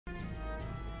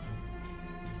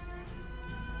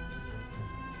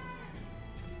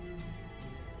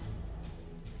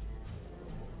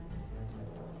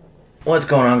What's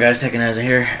going on, guys? Tekkenheiser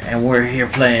here, and we're here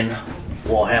playing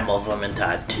Warhammer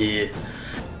Vermintide 2.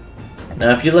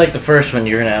 Now, if you like the first one,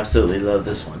 you're gonna absolutely love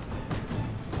this one.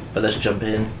 But let's jump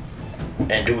in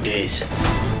and do this.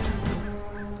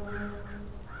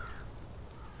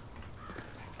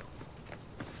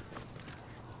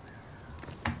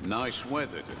 Nice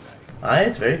weather today. Aye,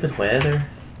 it's very good weather.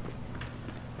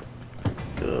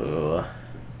 Go.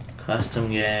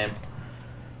 Custom game.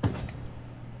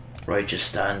 Righteous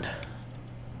stand.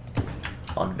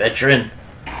 On veteran.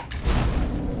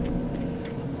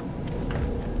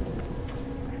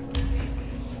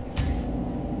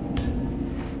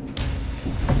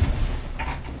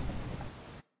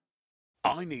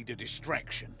 I need a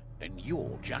distraction, and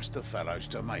you're just the fellows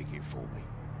to make it for me.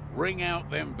 Ring out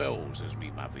them bells, as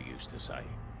me mother used to say.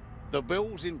 The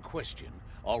bells in question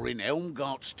are in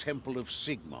Elmgart's Temple of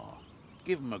Sigmar.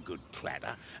 Give 'em a good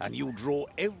clatter, and you'll draw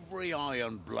every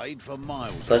iron blade for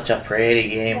miles. Such a pretty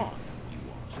game.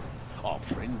 Our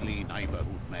friendly neighborhood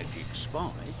magic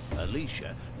spy,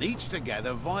 Alicia, needs to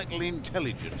gather vital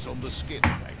intelligence on the skin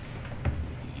tank.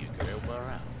 You could help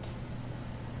her out.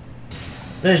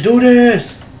 Let's do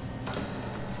this!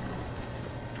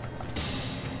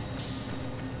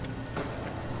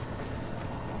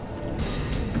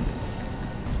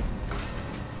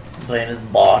 I'm playing as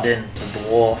Bawden, the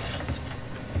dwarf.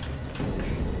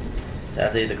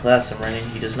 Sadly, the class I'm running,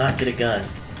 he does not get a gun.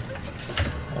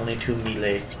 Only 2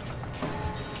 melee.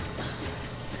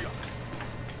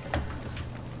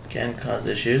 Can cause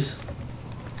issues.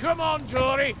 Come on,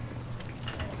 Dory!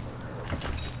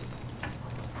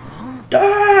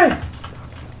 Die!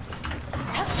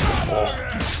 Oh,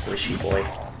 squishy boy.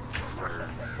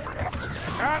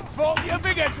 Can't fault you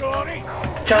bigger, Dory!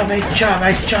 Chubby,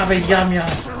 chubby, chubby, yum yum.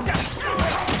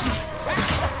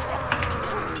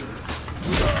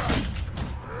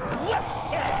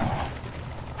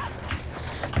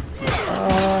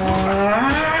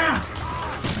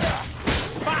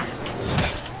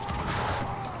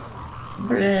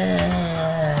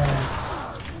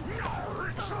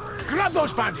 Grab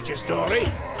those bandages, Dory!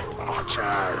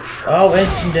 Oh,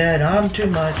 instant dead. I'm too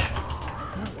much.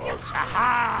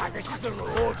 Aha! This is the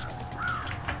road!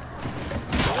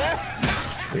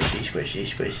 Squishy, squishy,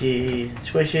 squishy.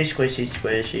 Squishy, squishy,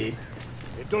 squishy.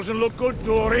 It doesn't look good,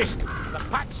 Dory. The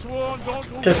pack sworn don't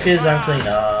do Took his unclean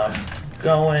off.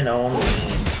 Going on me.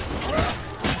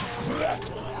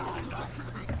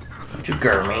 Don't you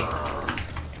gurr me.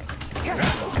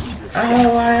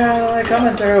 Oh,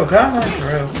 coming through, coming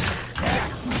through.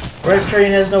 Brake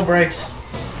train has no brakes.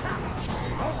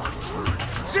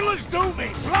 Zillas do me!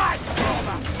 Fly!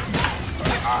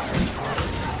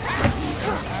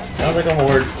 Sounds like a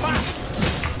horde.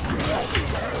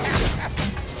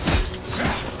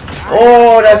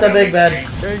 Oh, that's a big bad.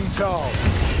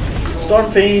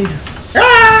 Storm Fiend.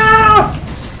 Ah!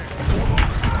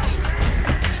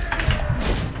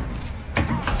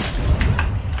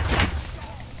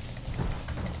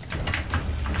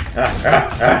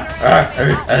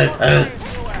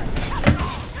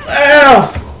 Ow!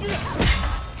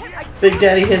 Big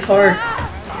Daddy hits hard.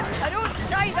 I don't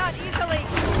die that easily.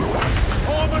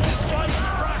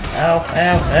 Ow,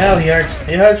 ow, ow, he hurts.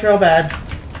 He hurts real bad.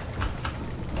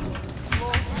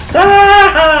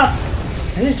 Stop!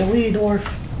 He's the wee dwarf.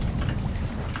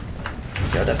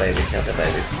 Kill the baby, kill the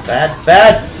baby. Bad,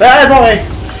 bad, bad boy!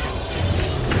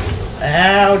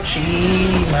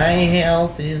 Ouchie, my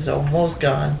health is almost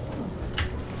gone.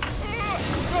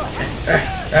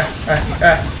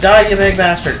 Die, you big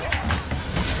bastard!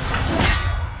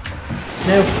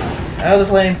 No, out of the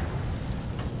flame.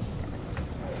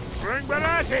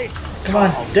 Come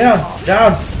on, down,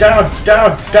 down, down,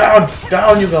 down, down,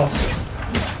 down you go.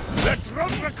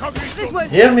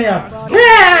 Heal me up.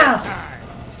 Yeah!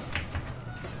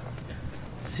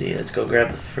 Let's see, let's go grab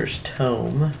the first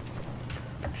tome.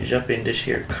 She's up in this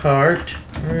here cart.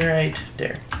 Right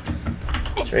there.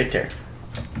 It's right there.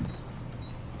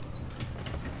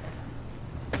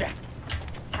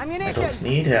 I don't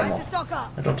need ammo.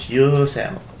 I don't use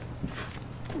ammo.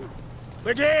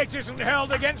 The gate isn't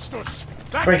held against us.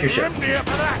 That's Break your ship.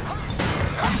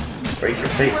 Break your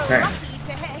face, apparently.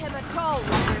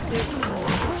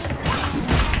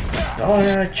 Oh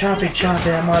yeah, choppy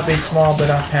choppy. I might be small, but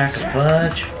I'll pack a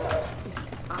punch.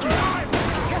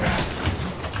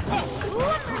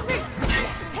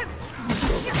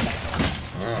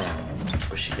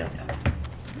 Squishy yum yum.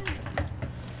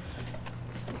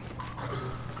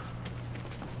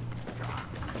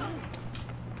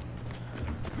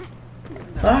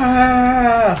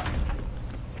 Ah!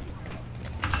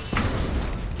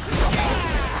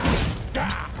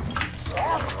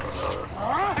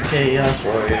 Chaos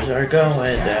Warriors are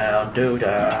going down.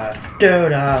 Doo-dah,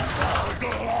 doo-dah.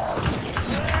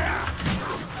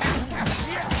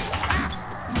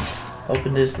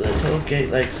 Open this little gate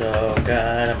like so.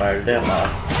 Gotta murder them all.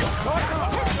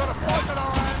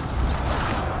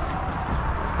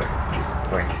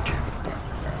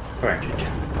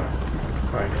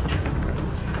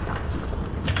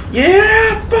 Yeah!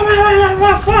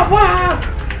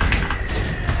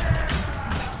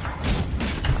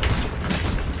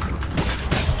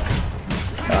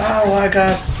 Oh my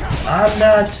god. I'm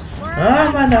nuts.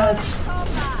 I'm nuts.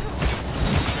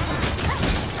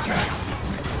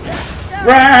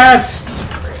 Rats!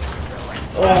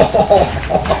 Oh!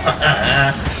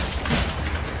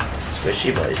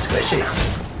 Squishy boy, squishy.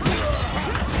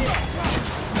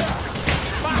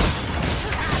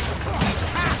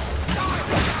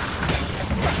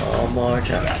 No more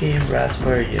chunky rats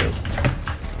for you.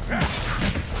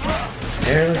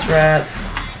 Careless rats.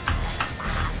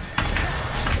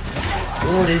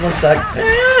 Ooh, these ones suck.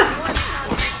 Ah!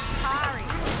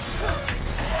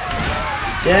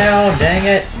 Down, dang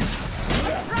it.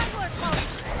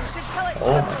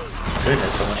 Oh my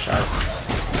goodness, almost shot.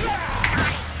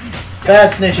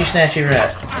 Bad snitchy snatchy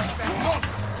rat.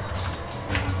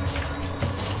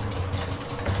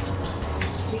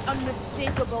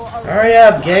 Hurry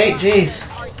up, gate, jeez.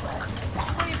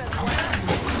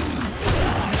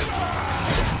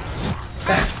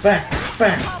 Back.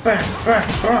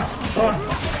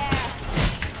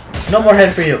 No more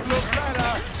head for you.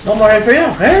 No more head for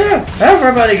you. Hey,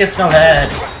 everybody gets no head.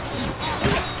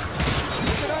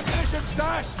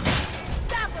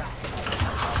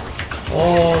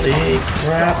 Holy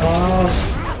crap balls.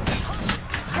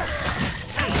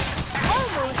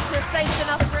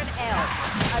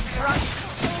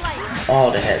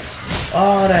 All the heads.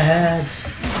 All the heads.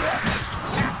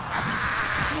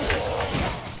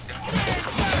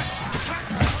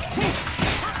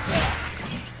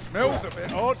 Smells a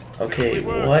bit odd. Okay,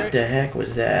 what the heck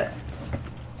was that?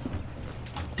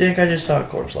 Think I just saw a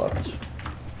corpse launch.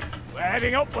 We're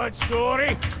heading upwards,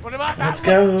 Story. What about that? Let's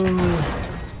go.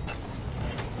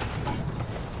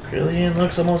 Krillian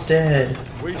looks almost dead.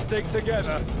 We stick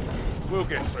together. We'll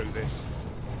get through this.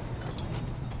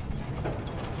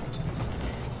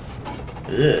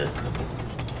 Ugh.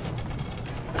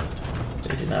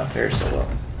 They did not fare so well.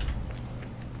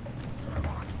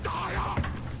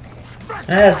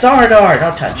 It's Zardar!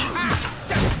 Don't touch.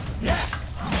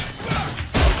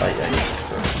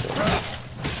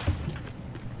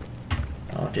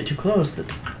 Oh, did you close the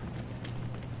door?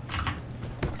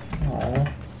 Oh.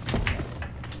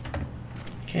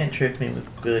 Can't trick me with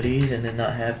goodies and then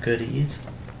not have goodies.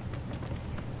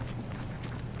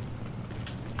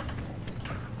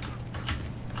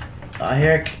 I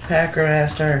hear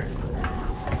Packraster.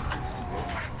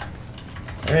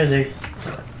 Where is he?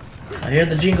 I hear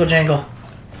the jingle jangle.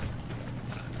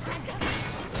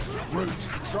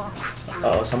 Uh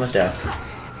oh, someone's down.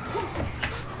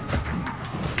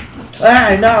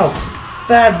 Ah, no!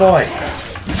 Bad boy!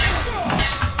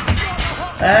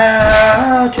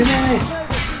 Ah, too many!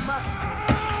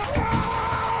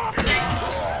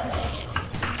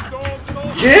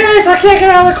 Jeez, I can't get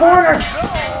out of the corner!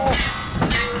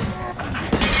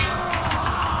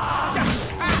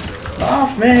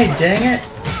 Off me, dang it!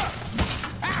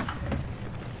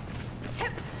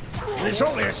 It's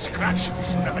only a scratch.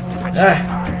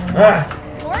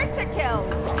 More to kill.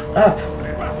 Up!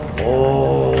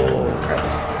 Oh, crap.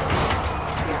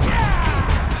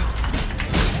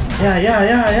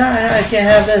 Yeah, I can't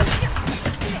have this.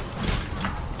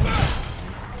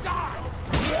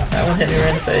 That one hit me right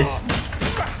in the face.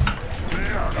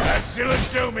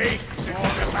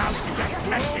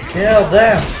 Kill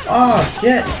them! Oh,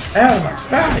 get out of my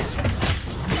face!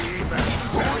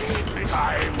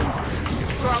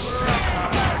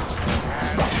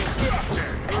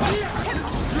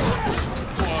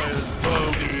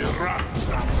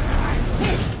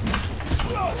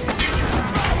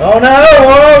 Oh no!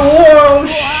 Whoa,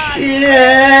 shit!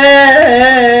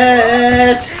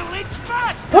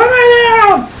 Put me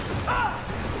down!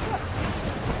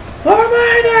 Put me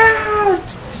down!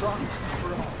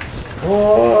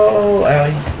 Whoa,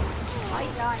 owie.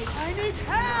 I need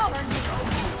help!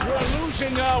 We're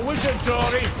losing our wizard,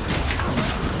 Dory.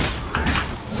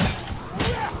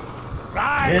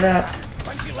 Right. Get up.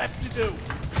 Plenty left to do.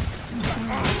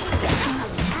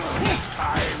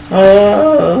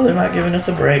 Oh, they're not giving us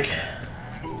a break.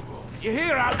 You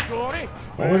hear out, Dory?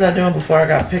 What was I doing before I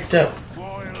got picked up?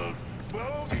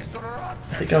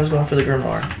 I think I was going for the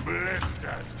Grimoire.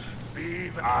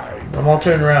 I'm all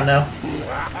turned around now.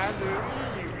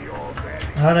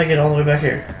 How did I get all the way back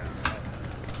here?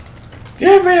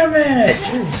 Give me a minute!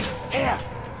 Jeez. Here,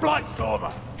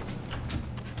 Blightstormer.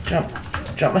 Jump.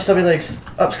 Jump my stubby legs.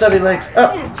 Up, stubby legs.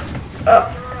 Up.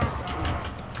 Up.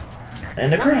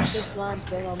 And across. This land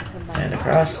belonged to man, And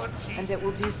across. and it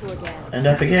will do so again. And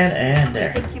up again. And You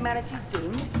there. think humanity's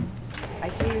doomed? I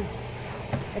do.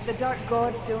 If the dark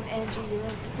gods don't end you, your own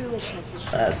foolishness is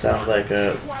That sounds like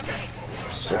a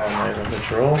storm raven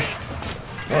patrol.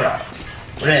 Alright.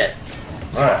 Red.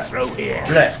 Alright. Through here.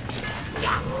 Red.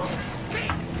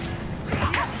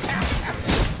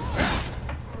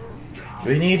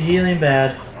 We need healing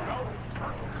bad.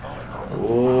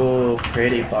 Oh,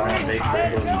 pretty bomb, big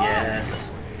barrel, yes.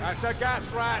 That's a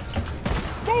gas rat.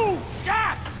 Move!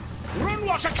 Gas! Run,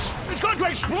 Wessex! It's going to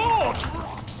explode!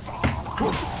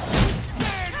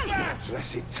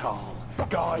 Bless it, Tal.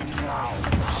 Die now.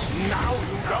 Now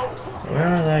you go. Where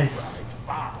are they?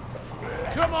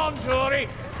 Come on, Tory.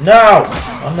 No!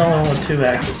 I'm the only one with 2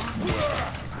 axes.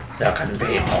 There can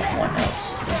be no one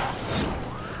else.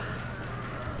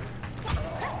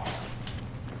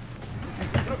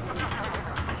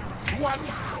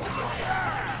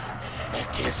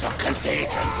 It is a contagion.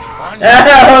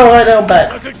 Oh, I don't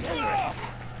bet.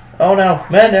 Oh no,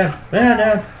 man down, man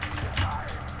down.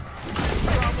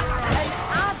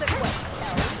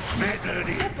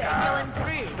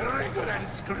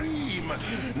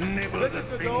 Nibble the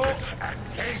finger and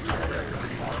take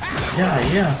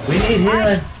Yeah, we need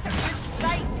healing.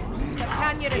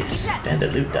 Can you accept? And the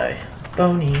loot die.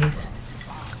 Bonies.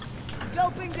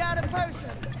 Gulping down a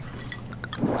potion.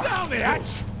 down the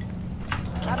hatch.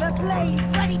 Have a blaze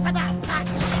ready for that.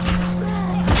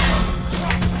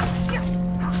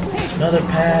 Another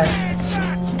pad.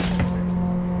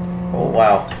 Oh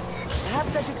wow.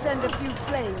 Perhaps I should send a few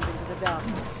flames into the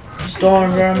darkness.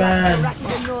 Storm vermin. Ratty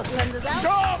the Northlanders out.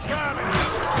 Stop, Gavin.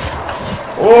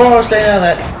 Oh, stay out of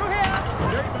that.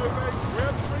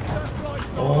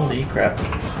 Holy crap.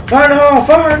 Fire in the hole!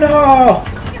 Fire in the hole!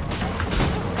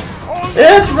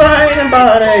 It's raining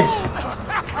bodies!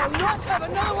 I'll not have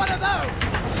another one of those.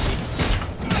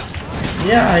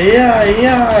 Yeah.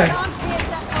 Can't pierce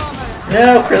that armor.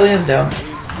 No, Krillian's down.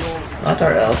 Not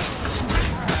our elf.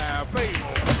 Be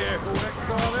more careful next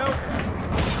time, Elf.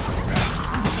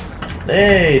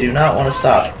 They do not want to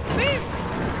stop.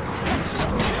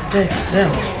 Take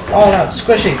them all out.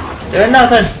 Squishy. They're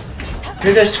nothing.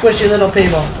 You're just squishy little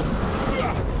people.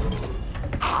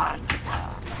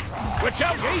 We're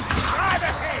chunky. Drive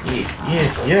ahead.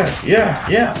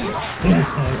 Yeah.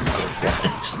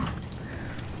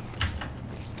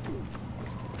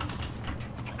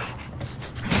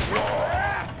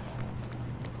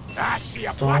 I see a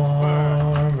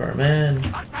Storm vermin.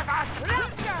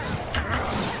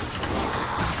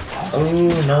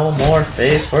 Oh, no more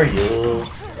face for you.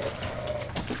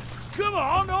 Come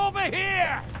on, over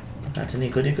here. Not any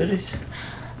goody goodies.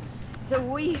 The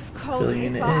weave calls me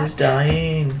Krillian back. is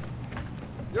dying.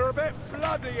 You're a bit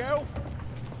bloody, Elf.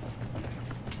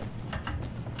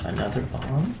 Another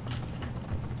bomb?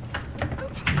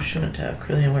 You shouldn't have.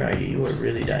 Krillian, where are you? You are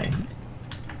really dying.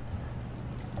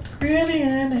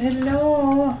 Krillian,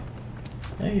 hello!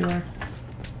 There you are.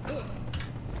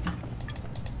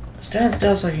 Stand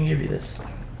still so I can give you this.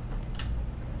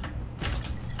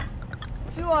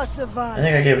 To our I survival.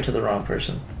 think I gave it to the wrong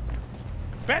person.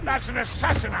 Bet that's an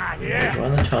assassin out There's here.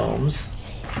 one of the tomes.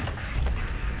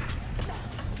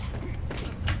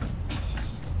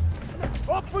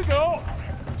 Up we go.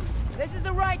 This is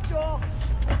the right door.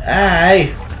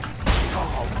 Aye!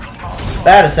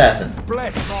 Bad assassin.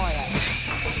 Bless my ass.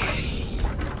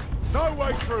 No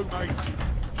way through, mates.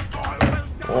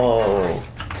 Whoa.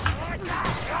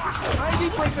 Maybe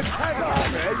bring the tag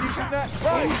out there using that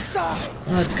phrase.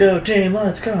 Let's go, team,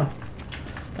 let's go.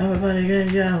 Everybody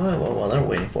get, yeah, well, they're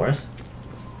waiting for us.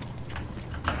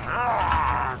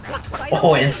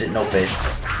 Oh, instant, no face.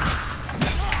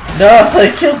 No,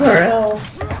 they killed our elf.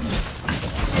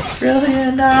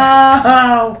 Brilliant,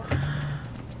 no!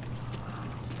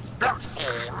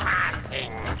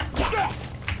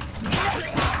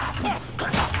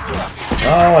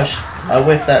 Oh, I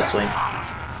whiffed that swing.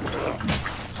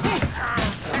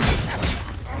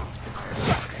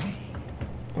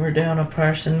 We're down a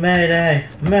person. Mayday!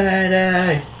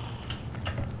 Mayday!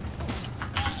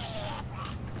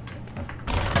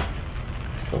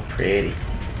 So pretty.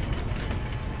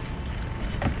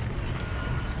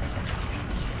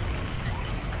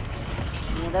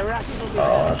 The rats will be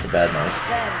Oh, that's a bad noise.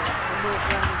 then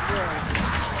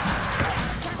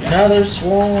the Northlanders will. Another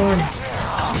swarm!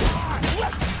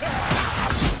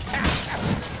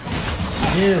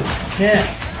 You can't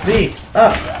be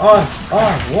up on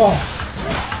our wall!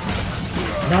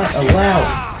 Not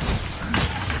allowed!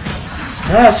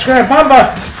 Ah, scrap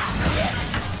bomba!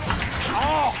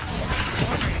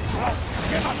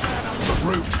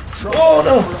 Oh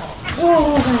no!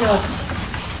 Oh my god!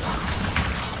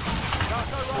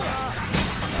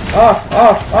 Off!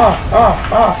 Off! Off!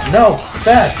 Off! Off! No!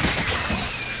 Bad!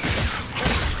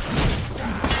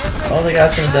 Oh, they got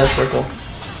us in a death circle.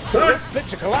 Fit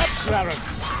to collapse, Aaron.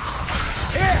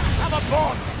 Here, have a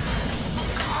bomb.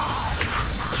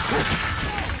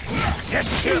 You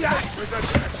see that?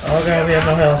 Oh god, we have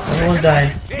no health. Everyone's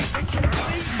dying.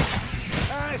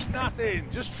 It's nothing.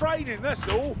 Just training, that's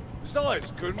all.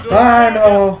 Besides, couldn't do I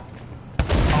know.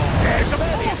 There's a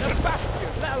belly in the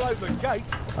bastion, let alone the gate.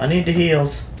 I need the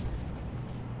heals.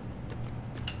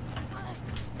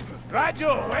 Right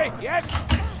your way, yes?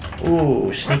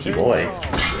 Ooh, sneaky boy.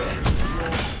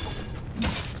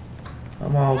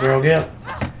 Come on, girl, get up.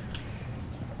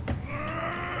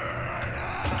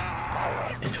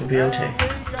 It will be okay.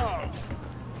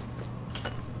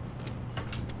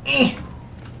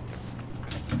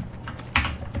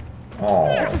 Oh.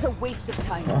 This is a waste of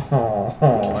time. Oh,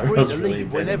 I was really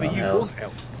whenever you health. want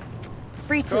help.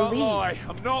 Free to Can't leave, lie,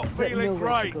 I'm not but feeling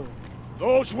nowhere to great. go.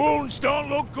 Those wounds don't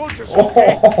look good to see.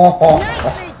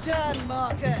 Nicely done,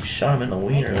 Marcus. Shot him in the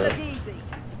wiener. Look Though. easy.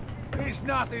 It's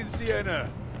nothing, Sienna.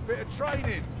 Bit of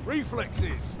training,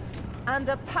 reflexes. And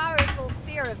a powerful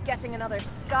fear of getting another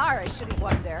scar, I shouldn't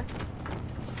wonder.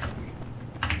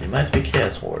 They might be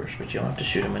chaos wars, but you don't have to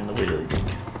shoot them in the wiggly thing.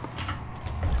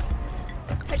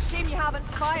 A shame you haven't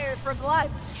fired for blood.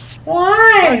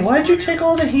 Why? Why'd you take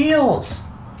all the heals?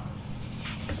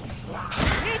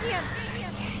 Radiance!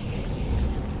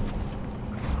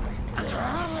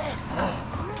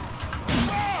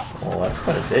 Oh, that's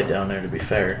quite a bit down there, to be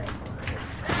fair.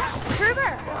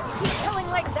 Kruger! Keep killing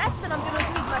like this and I'm gonna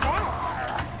lose my bet.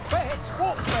 Bet?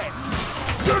 What bet?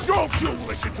 Don't you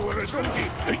listen to her, Azuki.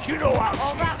 You know how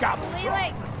All she that gabbles.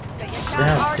 flailing. But you can't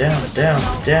Down, argue down, with down,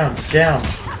 yourself. down, down.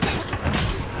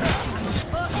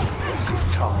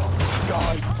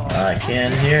 I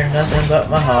can hear nothing but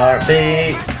my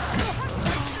heartbeat.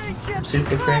 I'm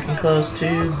super freaking close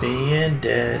to being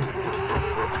dead.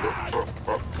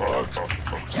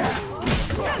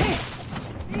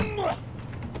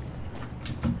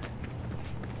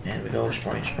 And we go,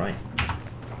 sprite, sprite.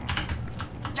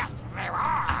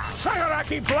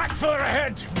 Sayonaki Blackfoot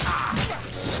ahead.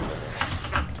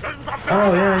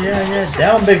 Oh, yeah, yeah, yeah.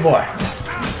 Down, big boy.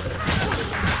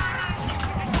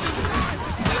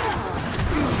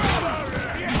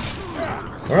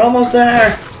 We're almost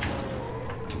there.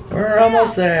 We're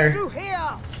almost there. Through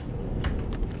here.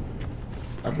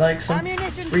 I'd like some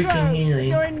Ammunition freaking trove. healing.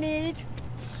 You're in need.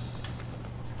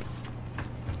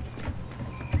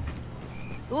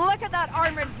 Look at that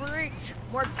armored brute.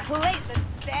 More plate than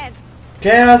sense.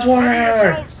 Chaos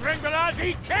warrior.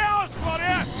 Ringolazzi, chaos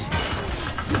warrior.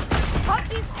 Cut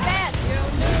these fed.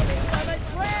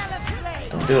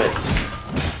 Don't do it.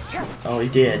 Oh, he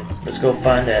did. Let's go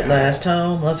find that last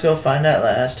home. Let's go find that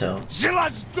last home.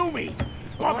 Zilla's Doomy.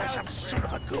 Bother some son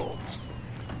of a gun.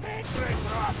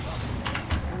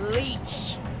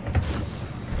 Leech.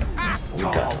 We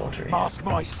got the water. Mask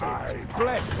my sins.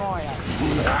 Bless my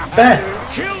hand.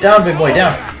 Bad. Down, big boy,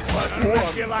 down.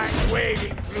 What's your like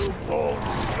wading through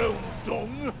bones, through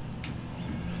dung?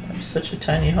 I'm such a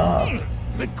tiny hog.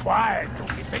 Be quiet,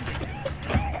 don't you think?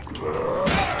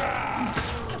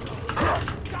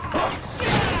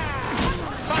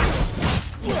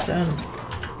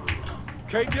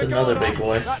 That's another big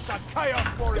boy. That's a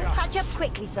chaos warrior. Catch up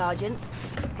quickly, Sergeant.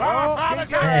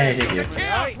 Hey, did you?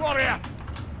 Chaos warrior.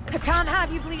 I can't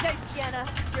have you bleed out, Sienna.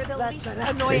 You're the That's least better.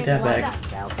 annoying Take that one. back. That's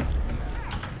self.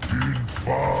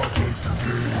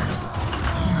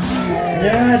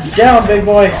 Yeah, down, big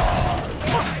boy.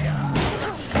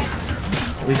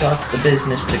 We got the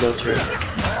business to go through.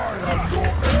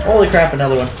 Holy crap,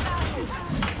 another one.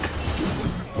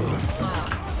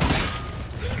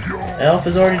 Elf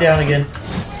is already down again.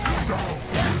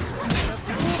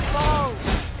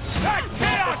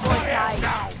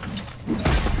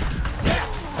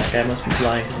 That guy must be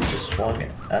flying because he just swung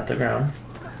at the ground.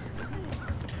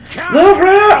 Little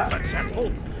crap!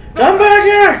 Come back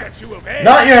here!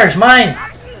 Not yours, mine!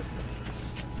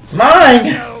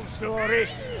 Mine!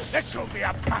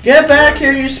 Get back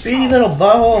here, you speedy little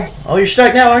butthole! Oh, you're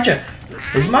stuck now, aren't you?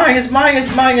 It's mine, it's mine,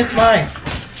 it's mine, it's mine!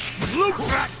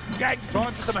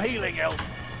 Time for some healing, Elf.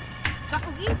 But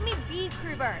leave me be,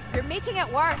 Kruger. You're making it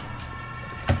worse.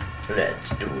 Let's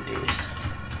do this.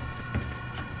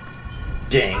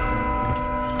 Ding.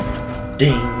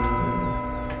 Ding.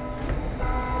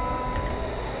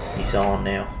 He's on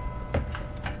now.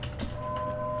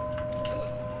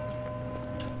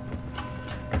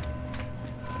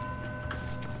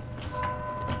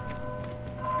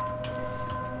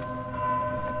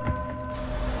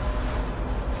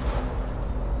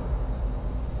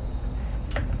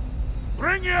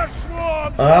 Bring your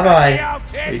swarm! Bye bye.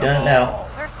 We done it now.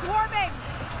 They're swarming!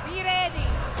 Be ready!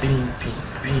 Beam, beam,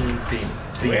 beam, beam,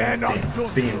 beam, We're not beam,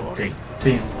 done, beam, Dory.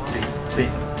 beam, beam,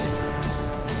 beam.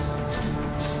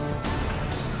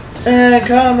 And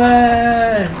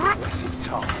coming! What's it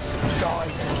time,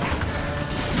 guys?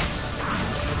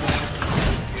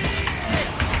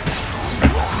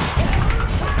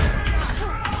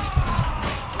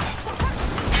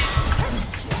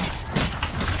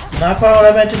 Not quite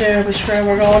what I meant to do, but screw it,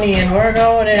 we're going in,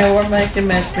 we're making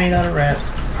mincemeat out of rats.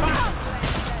 An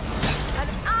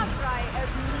outright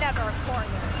is never cornered.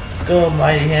 Let's go,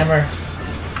 mighty hammer.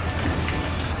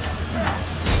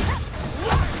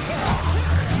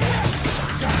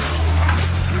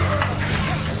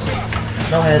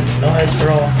 No heads for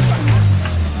all.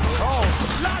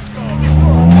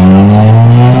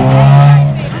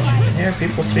 As you can hear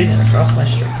people speeding across my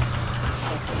street.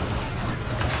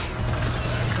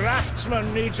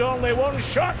 Craftsman needs only one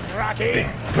shot, Racky.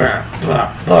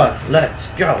 Let's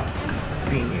go.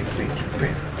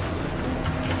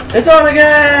 It's on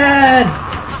again!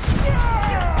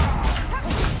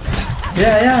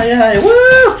 Yeah.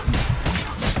 Woo!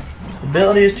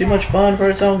 Ability is too much fun for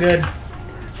its own good.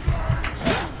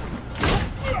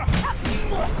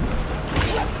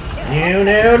 New.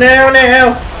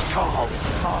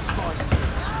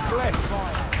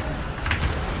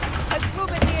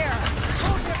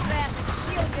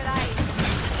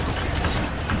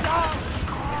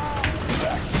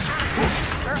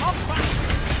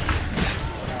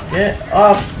 Get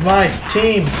off my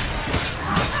team!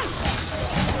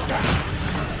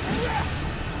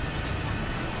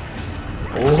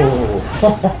 Oh!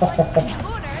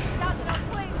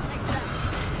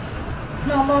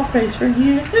 No more face for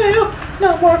you!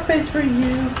 No more face for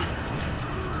you!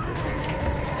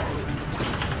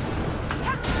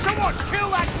 Someone kill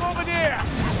that bombardier!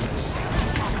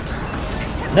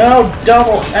 No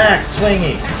double axe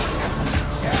swinging!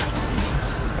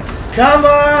 Come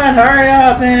on! Hurry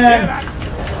up, man!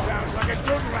 Sounds like a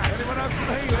good rat. Anyone else can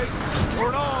heal it? Or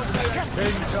an arm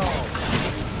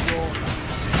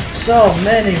So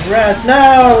many rats! No!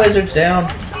 Our wizard's down!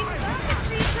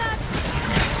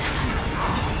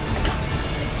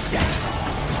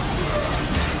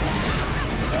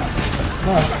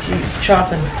 Must keep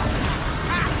chopping.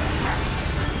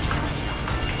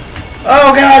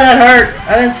 Oh god, that hurt!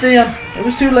 I didn't see him. It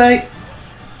was too late.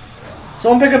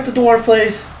 Someone pick up the dwarf,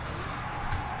 please.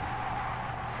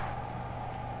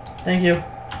 Thank you.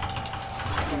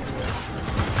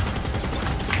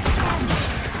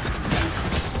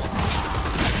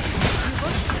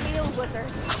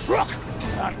 Rook!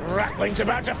 That ratling's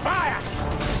about to fire!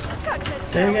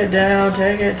 Take it down,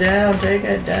 take it down, take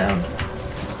it down.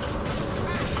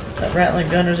 That rattling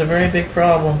gunner's a very big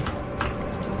problem.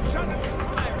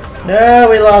 No,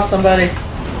 we lost somebody.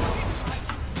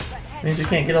 Means we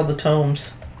can't get all the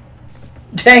tomes.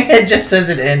 Dang it, just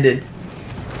as it ended.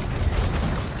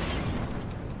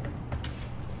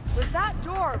 Was that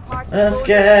door part of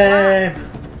Escape!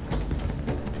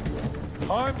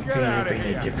 Time to get out of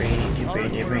here!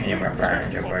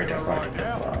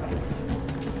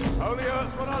 Only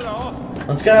hurts when I laugh.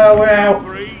 Let's go, we're out.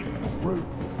 Breathe. Root,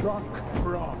 rock,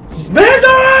 rock.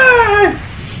 Victory!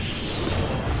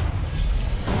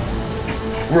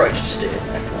 Righteous stay in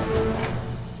that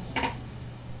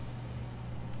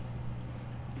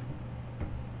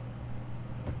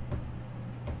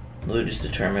one. Loot is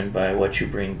determined by what you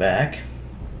bring back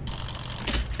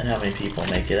and how many people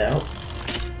make it out.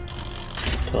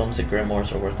 Tomes and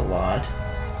grimoires are worth a lot.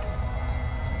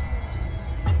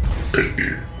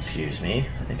 Excuse me.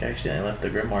 I think I accidentally left the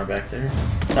grimoire back there.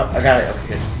 No, I got it. Okay,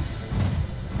 good.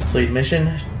 Complete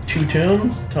mission. 2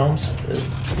 tomes.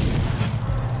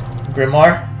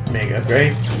 Grimoire. Mega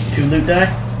upgrade. 2 loot die.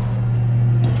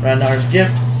 Reinhardt's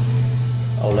gift.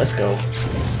 Oh, let's go.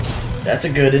 That's a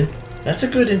good one. That's a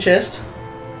good in chest.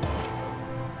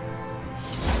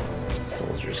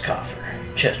 Soldier's coffer.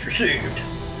 Chest received.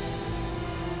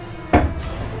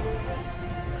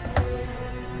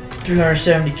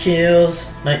 370 kills.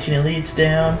 19 elites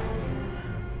down.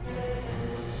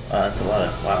 Wow, that's a lot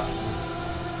of... Wow.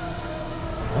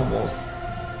 Almost.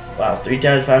 Wow,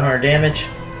 3,500 damage.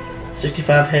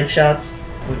 65 headshots,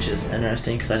 which is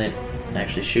interesting because I didn't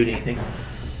actually shoot anything.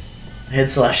 Head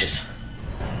slashes.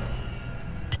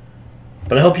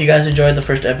 But I hope you guys enjoyed the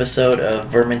first episode of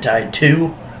Vermintide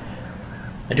 2.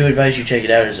 I do advise you check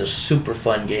it out. It's a super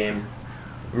fun game.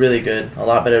 Really good. A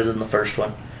lot better than the first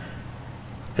one.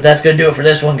 But that's going to do it for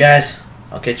this one, guys.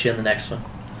 I'll catch you in the next one.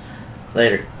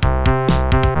 Later.